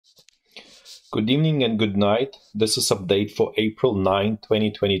Good evening and good night. This is update for April 9,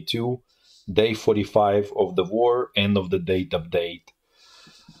 2022, day 45 of the war, end of the date update.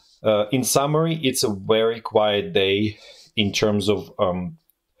 In summary, it's a very quiet day in terms of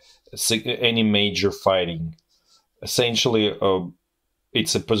any major fighting. Essentially,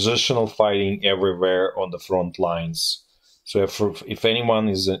 it's a positional fighting everywhere on the front lines. So if anyone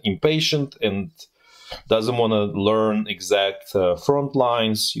is impatient and doesn't want to learn exact front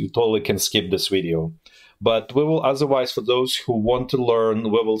lines, you totally can skip this video. But we will, otherwise, for those who want to learn,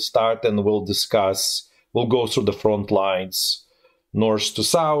 we will start and we'll discuss, we'll go through the front lines, north to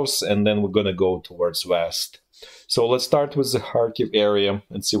south, and then we're going to go towards west. So let's start with the Kharkiv area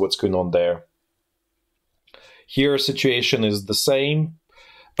and see what's going on there. Here, situation is the same.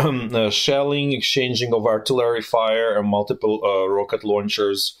 Shelling, exchanging of artillery fire and multiple rocket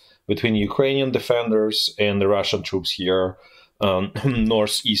launchers between Ukrainian defenders and the Russian troops here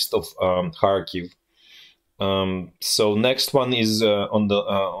northeast of Kharkiv. So next one is on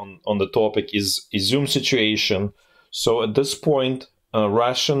the topic is Izyum situation. So at this point,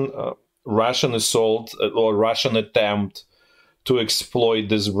 Russian assault or Russian attempt to exploit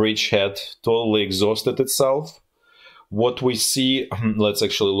this bridgehead totally exhausted itself. What we see, let's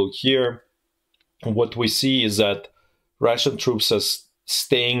actually look here. What we see is that Russian troops are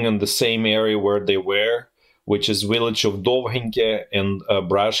staying in the same area where they were, which is village of Dovgenke and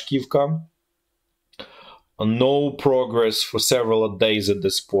Brazhkivka. No progress for several days at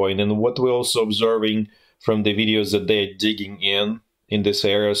this point. And what we're also observing from the videos that they're digging in this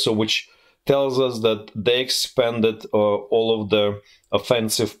area, so which tells us that they expanded all of the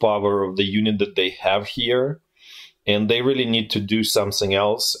offensive power of the unit that they have here, and they really need to do something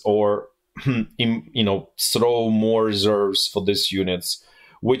else or throw more reserves for these units,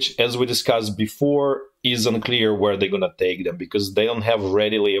 which, as we discussed before, is unclear where they're going to take them because they don't have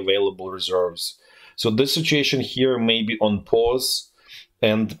readily available reserves. So this situation here may be on pause,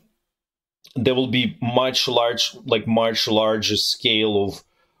 and there will be much larger scale of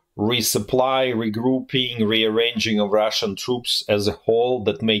resupply, regrouping, rearranging of Russian troops as a whole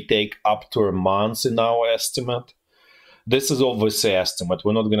that may take up to a month in our estimate. This is obviously an estimate.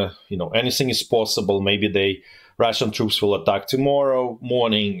 We're not going to, anything is possible. Maybe Russian troops will attack tomorrow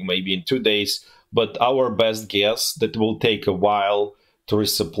morning, maybe in 2 days. But our best guess that will take a while to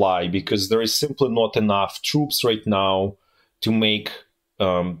resupply because there is simply not enough troops right now to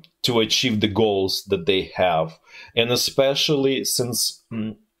to achieve the goals that they have. And especially since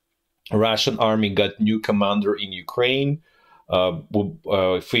Russian army got new commander in Ukraine,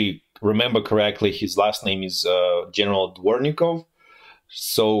 if we remember correctly, his last name is General Dvornikov.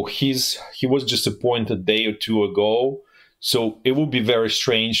 So he was just appointed a day or two ago. So it would be very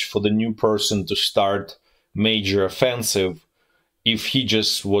strange for the new person to start major offensive if he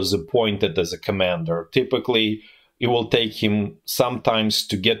just was appointed as a commander. Typically, it will take him sometimes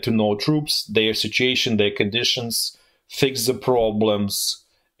to get to know troops, their situation, their conditions, fix the problems,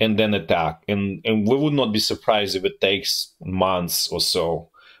 and then attack. And we would not be surprised if it takes months or so.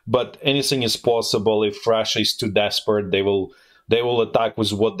 But anything is possible. If Russia is too desperate, they will attack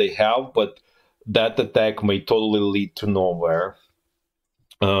with what they have, but that attack may totally lead to nowhere.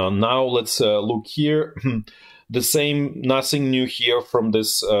 Now let's look here. The same, nothing new here from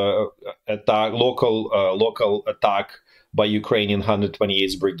this attack, local attack by Ukrainian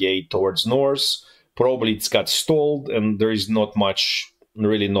 128th Brigade towards north. Probably it's got stalled, and there is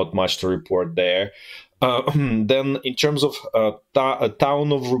really not much to report there. Then in terms of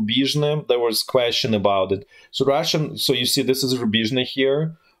town of Rubizhne, there was question about it. So you see this is Rubizhne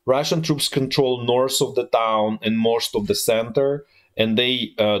here. Russian troops control north of the town and most of the center, and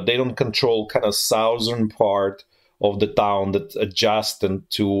they don't control kind of southern part of the town that's adjacent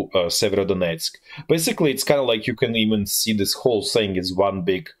to Severodonetsk. Basically, it's kind of like you can even see this whole thing is one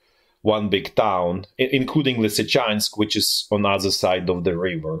big town, including Lysychansk, which is on the other side of the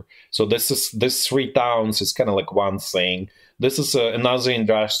river. So this three towns is kind of like one thing. This is another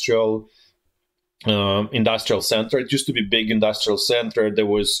industrial center. It used to be big industrial center. There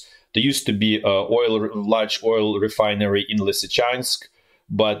used to be large oil refinery in Lysychansk,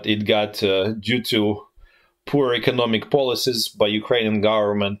 but it got due to poor economic policies by Ukrainian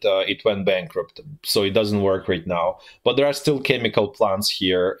government, it went bankrupt. So it doesn't work right now. But there are still chemical plants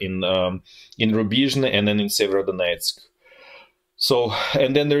here in Rubizhne and then in Severodonetsk. So,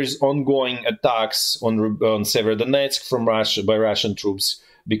 and then there is ongoing attacks on Severodonetsk from Russia by Russian troops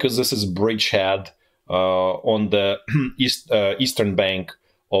because this is bridgehead on the eastern bank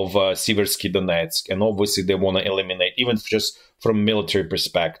of Siversky Donetsk, and obviously they want to eliminate, even just from military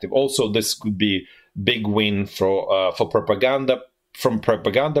perspective. Also, this could be big win for propaganda from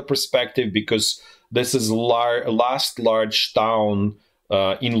propaganda perspective, because this is last large town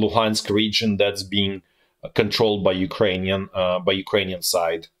in Luhansk region that's being controlled by Ukrainian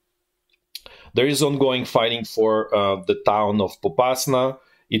side. There is ongoing fighting for the town of Popasna.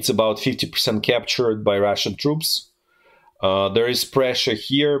 It's about 50% captured by Russian troops. There is pressure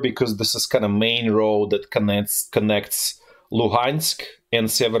here because this is kind of main road that connects Luhansk and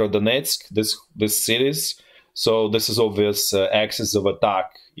Severodonetsk, these cities. So this is obvious axis of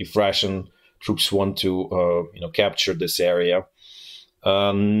attack if Russian troops want to capture this area.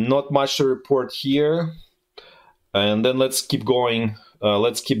 Not much to report here. And then let's keep going.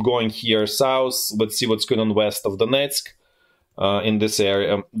 Let's keep going here south. Let's see what's going on west of Donetsk in this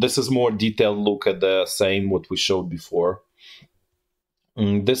area. This is more detailed look at the same what we showed before.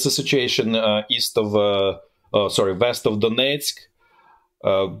 This is a situation west of Donetsk.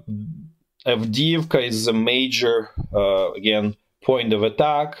 Avdiivka is a major, again, point of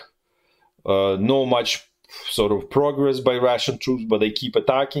attack. No much sort of progress by Russian troops, but they keep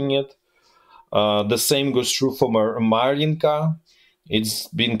attacking it. The same goes true for Mariupol. It's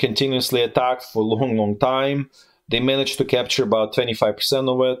been continuously attacked for a long time. They managed to capture about 25%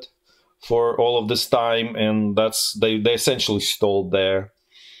 of it for all of this time, and they essentially stalled there.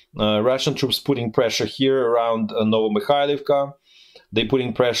 Russian troops putting pressure here around Novomykhailivka. They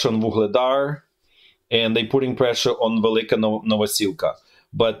putting pressure on Vuhledar, and they putting pressure on Velika Novosilka.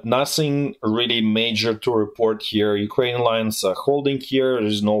 But nothing really major to report here. Ukrainian lines are holding here.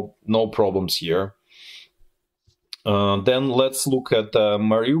 There's no problems here. Then let's look at the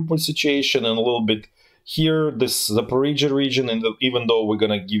Mariupol situation and a little bit here. This Zaporizhia region, and even though we're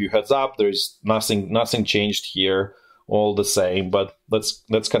gonna give you heads up, there's nothing changed here. All the same. But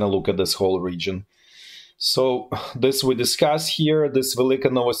let's kind of look at this whole region. So this we discuss here. This Velika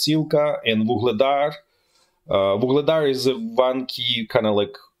Novosilka and Vuhledar. Vuhledar is one key kind of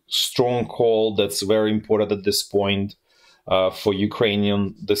like stronghold that's very important at this point for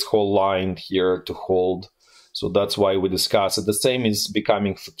Ukrainian, this whole line here to hold. So that's why we discuss it. The same is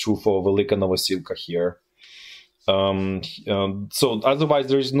becoming true for Velika Novosilka here. So otherwise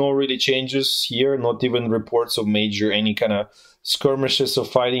there is no really changes here, not even reports of major any kind of skirmishes or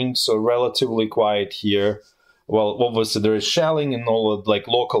fighting, so relatively quiet here. Well, obviously there is shelling and all like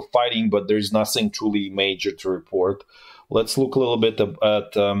local fighting, but there is nothing truly major to report. Let's look a little bit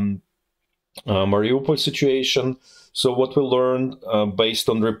at Mariupol situation. So what we learned based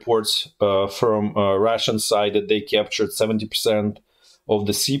on reports from Russian side that they captured 70% of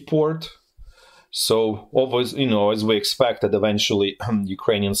the seaport. So obviously, as we expected, eventually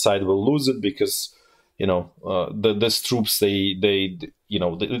Ukrainian side will lose it because these troops the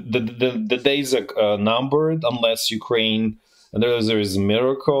days are numbered unless Ukraine, and there is a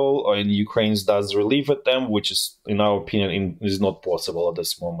miracle and Ukraine does relieve at them, which is in our opinion is not possible at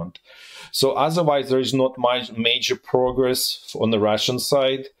this moment. So otherwise there is not much major progress on the Russian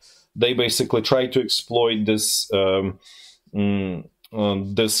side. They basically try to exploit this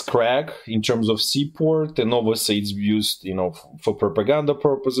this crack in terms of seaport, and obviously it's used for propaganda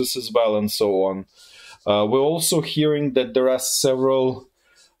purposes as well and so on. We're also hearing that there are several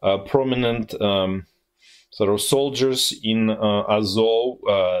prominent sort of soldiers in Azov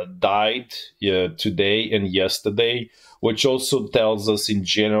died today and yesterday, which also tells us in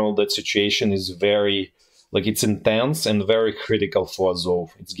general that situation is very, it's intense and very critical for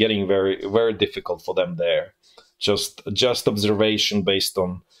Azov. It's getting very, very difficult for them there. Just observation based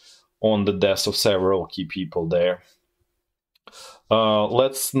on the deaths of several key people there.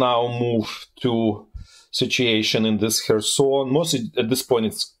 Let's now move to situation in this Kherson. Mostly at this point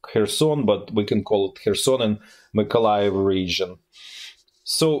it's Kherson, but we can call it Kherson and Mykolaiv region.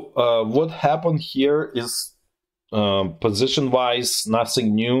 So what happened here is position-wise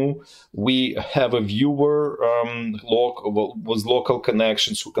nothing new. We have a viewer with local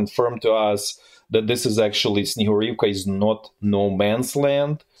connections who confirmed to us that this is actually Sulygivka is not no man's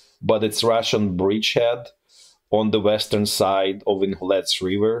land, but it's Russian bridgehead on the western side of Ingulets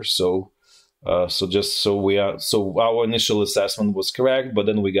River. So our initial assessment was correct, but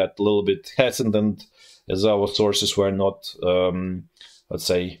then we got a little bit hesitant as our sources were not,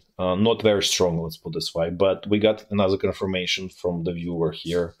 not very strong, let's put it this way. But we got another confirmation from the viewer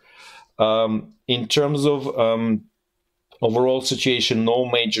here. In terms of overall situation, no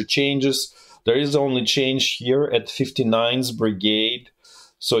major changes. There is only change here at 59th Brigade.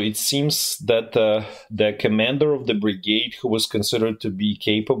 So it seems that the commander of the brigade, who was considered to be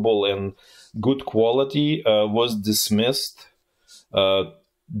capable and good quality, was dismissed a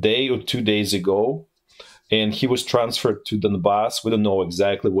day or 2 days ago. And he was transferred to Donbass. We don't know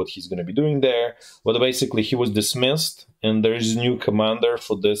exactly what he's going to be doing there. But basically, he was dismissed and there is a new commander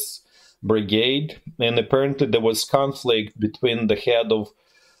for this brigade. And apparently there was conflict between the head of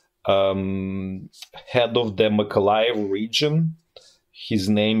the Mykolaiv region. His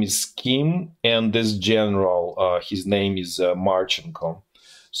name is Kim, and this general, his name is Marchenko.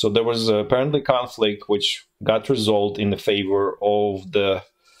 So there was apparently conflict which got resolved in the favor of the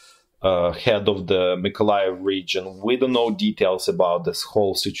head of the Mykolaiv region. We don't know details about this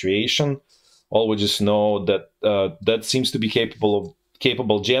whole situation. All we just know that that seems to be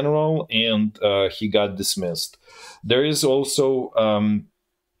capable general, and he got dismissed. There is also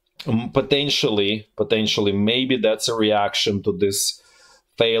potentially maybe that's a reaction to this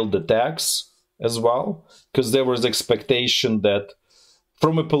failed attacks as well, because there was expectation that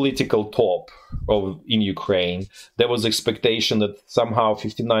from a political top in Ukraine, there was expectation that somehow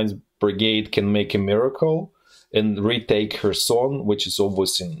 59th Brigade can make a miracle and retake Kherson, which is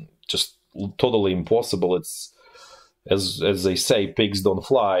obviously just totally impossible. It's, as they say, pigs don't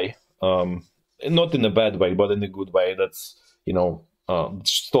fly. Not in a bad way, but in a good way. That's,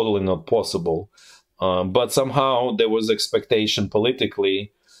 it's totally not possible. But somehow there was expectation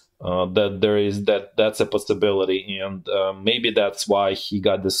politically that's a possibility, and maybe that's why he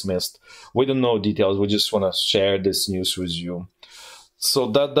got dismissed. We don't know details. We just want to share this news with you.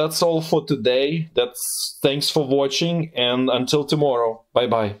 So that's all for today. Thanks for watching, and until tomorrow. Bye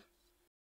bye.